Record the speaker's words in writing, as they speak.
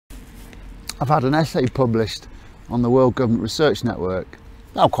I've had an essay published on the World Government Research Network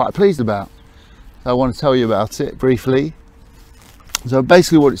that I'm quite pleased about. So I want to tell you about it briefly. So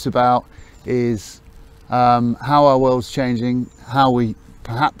basically what it's about is how our world's changing, how we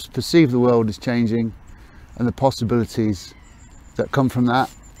perhaps perceive the world is changing, and the possibilities that come from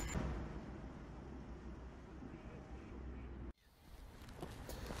that.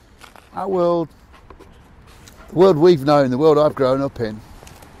 Our world, the world we've known, the world I've grown up in,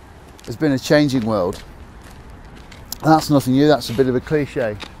 has been a changing world. And that's nothing new, that's a bit of a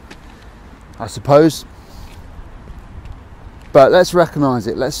cliche, I suppose. But let's recognise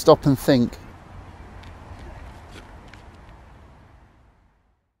it, let's stop and think.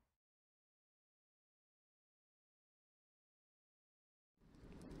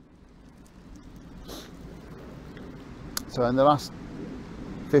 So in the last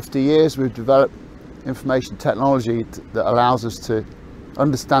 50 years we've developed information technology that allows us to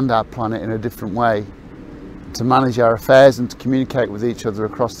understand our planet in a different way, to manage our affairs and to communicate with each other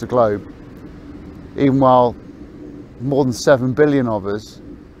across the globe. Even while more than 7 billion of us,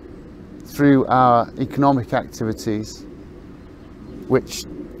 through our economic activities, which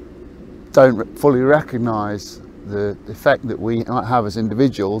don't fully recognise the effect that we might have as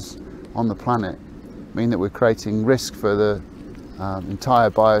individuals on the planet, mean that we're creating risk for the entire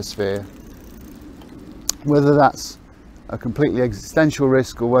biosphere, whether that's a completely existential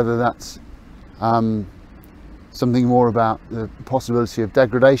risk or whether that's something more about the possibility of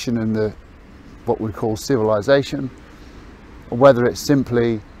degradation in what we call civilization, or whether it's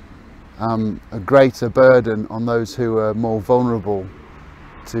simply a greater burden on those who are more vulnerable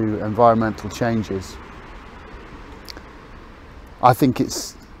to environmental changes. I think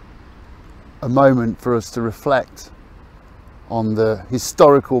it's a moment for us to reflect on the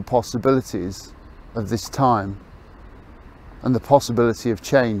historical possibilities of this time and the possibility of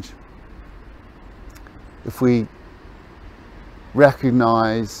change. If we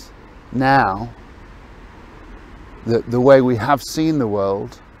recognise now that the way we have seen the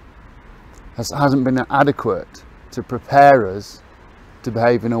world hasn't been adequate to prepare us to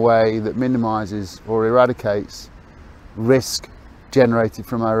behave in a way that minimises or eradicates risk generated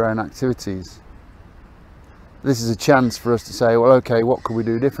from our own activities. This is a chance for us to say, well, okay, what could we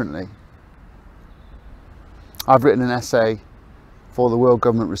do differently? I've written an essay for the World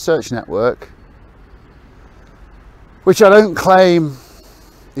Government Research Network, which I don't claim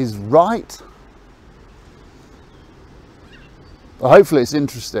is right, but hopefully it's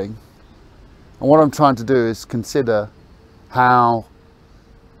interesting. And what I'm trying to do is consider how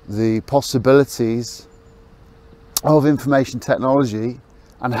the possibilities of information technology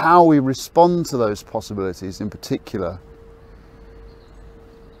and how we respond to those possibilities in particular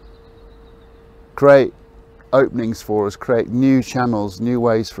create openings for us, create new channels, new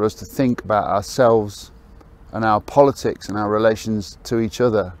ways for us to think about ourselves and our politics and our relations to each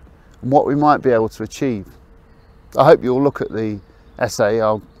other and what we might be able to achieve. I hope you'll look at the essay.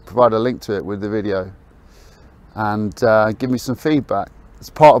 I'll provide a link to it with the video, and give me some feedback. It's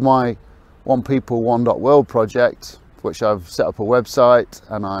part of my onepeopleone.world project, for which I've set up a website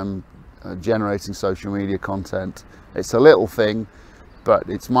and I'm generating social media content. It's a little thing, but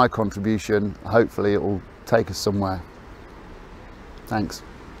it's my contribution. Hopefully it will take us somewhere. Thanks.